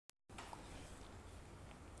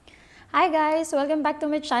Hi guys, welcome back to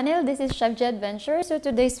my channel. This is Chef J Adventure. So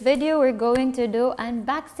today's video we're going to do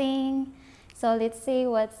unboxing. So let's see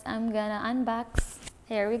what I'm gonna unbox.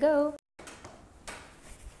 Here we go.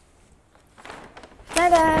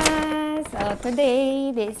 Ta-da! So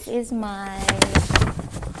today this is my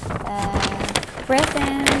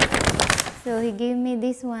present. So he gave me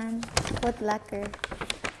this one, Foot Locker,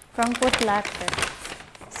 from Foot Locker.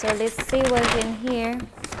 So let's see what's in here.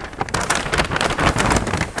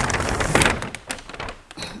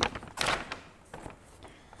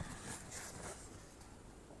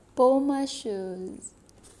 Puma shoes.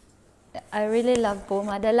 I really love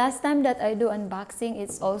Puma. The last time that I do unboxing,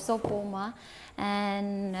 it's also Puma.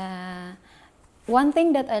 And one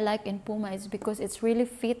thing that I like in Puma is because it's really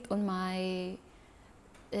fit on my,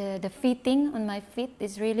 the fitting on my feet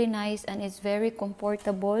is really nice and it's very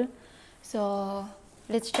comfortable. So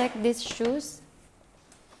let's check these shoes,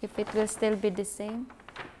 if it will still be the same.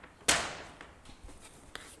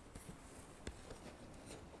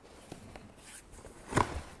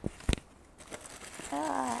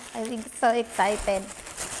 I'm so excited.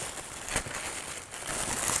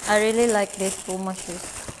 I really like these Puma shoes.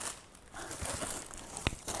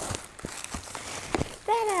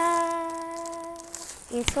 Ta-da!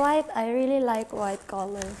 It's white. I really like white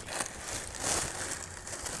color.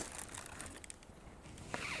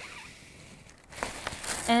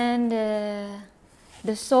 And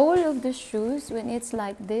the sole of the shoes, when it's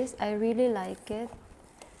like this, I really like it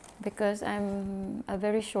because I'm a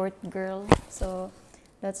very short girl. So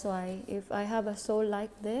that's why if I have a sole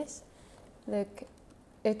like this, like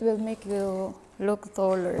it will make you look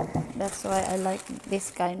taller. That's why I like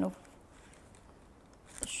this kind of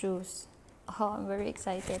shoes. Oh, I'm very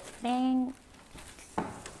excited. Thanks.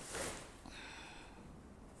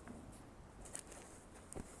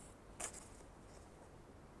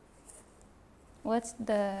 What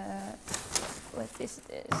is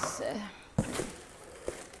this?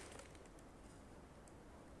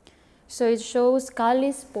 So it shows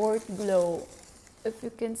Cali Sport Glow. If you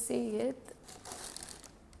can see it.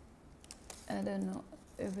 I don't know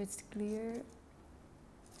if it's clear.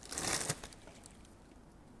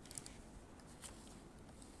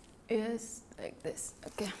 Yes, like this.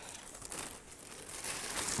 Okay.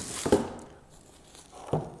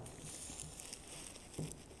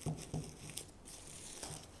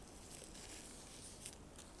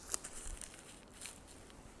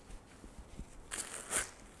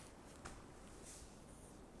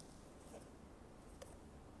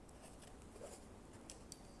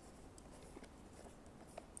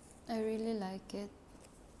 I really like it.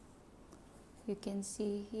 You can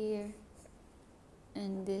see here.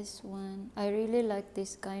 And this one. I really like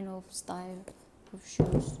this kind of style of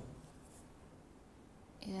shoes.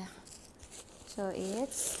 Yeah. So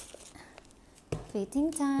it's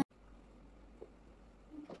fitting time.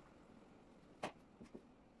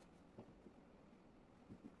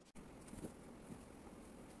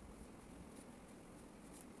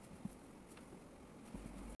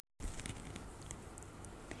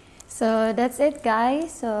 So that's it,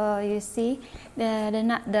 guys. So you see,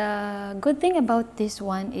 the good thing about this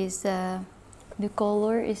one is the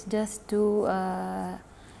color is just too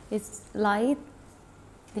it's light.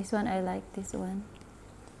 This one, I like this one.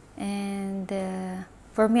 And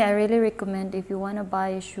for me, I really recommend if you want to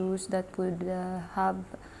buy shoes that would have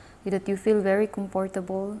that you feel very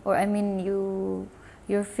comfortable, or I mean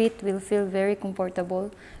your feet will feel very comfortable,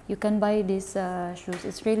 you can buy these shoes.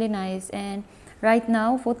 It's really nice. And right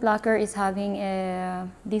now Foot Locker is having a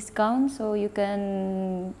discount, so you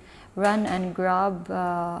can run and grab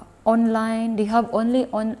online. They have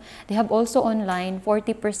also online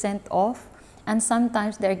 40% off, and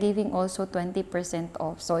sometimes they're giving also 20%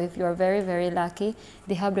 off. So if you're very lucky,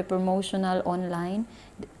 they have the promotional online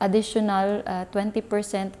additional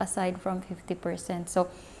 20% aside from 50%. So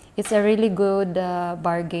it's a really good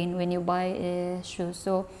bargain when you buy shoes.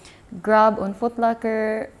 So grab on Foot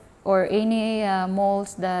Locker or any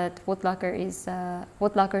malls that Foot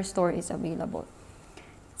Locker store is available.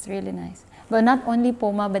 It's really nice. But not only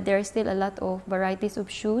Puma, but there are still a lot of varieties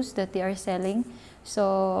of shoes that they are selling.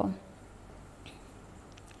 So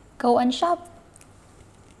go and shop.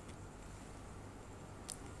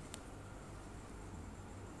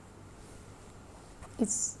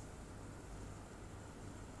 It's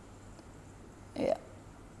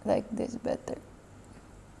like this better.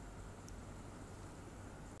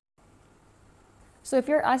 So if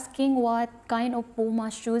you're asking what kind of Puma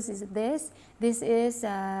shoes is this is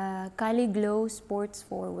Cali Glow Sports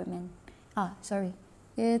for women.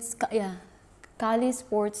 It's Cali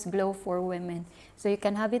Sports Glow for women. So you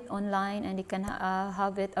can have it online and you can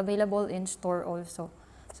have it available in store also.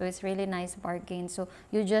 So it's really nice bargain. So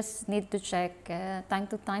you just need to check time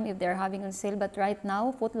to time if they're having a sale. But right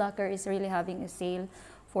now, Foot Locker is really having a sale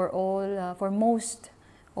for all, for most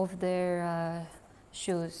of their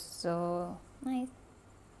shoes. So nice.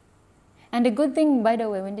 And the good thing, by the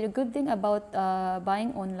way, the good thing about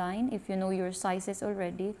buying online, if you know your sizes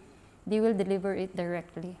already, they will deliver it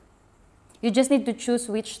directly. You just need to choose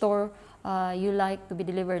which store you like to be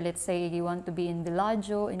delivered. Let's say you want to be in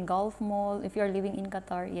Bellagio, in Gulf Mall. If you're living in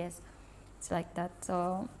Qatar, yes, it's like that.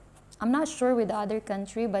 So I'm not sure with the other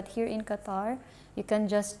country, but here in Qatar, you can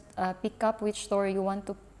just pick up which store you want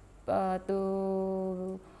to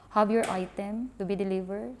have your item to be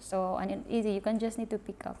delivered. So, and it's easy, you can just need to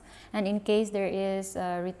pick up. And in case there is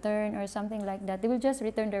a return or something like that, they will just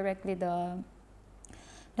return directly the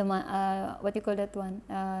what you call that one,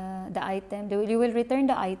 the item. You will return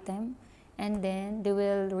the item, and then they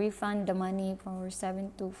will refund the money for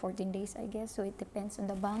 7 to 14 days, I guess. So it depends on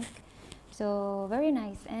the bank. So very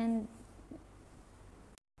nice. And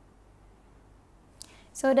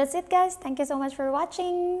so that's it, guys. Thank you so much for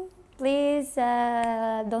watching. Please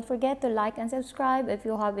don't forget to like and subscribe. If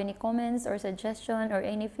you have any comments or suggestion or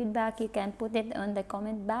any feedback, you can put it on the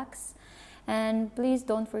comment box. And please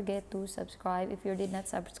don't forget to subscribe if you did not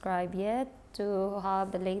subscribe yet, to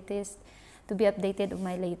have the latest, to be updated of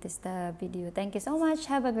my latest video. Thank you so much.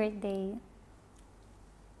 Have a great day.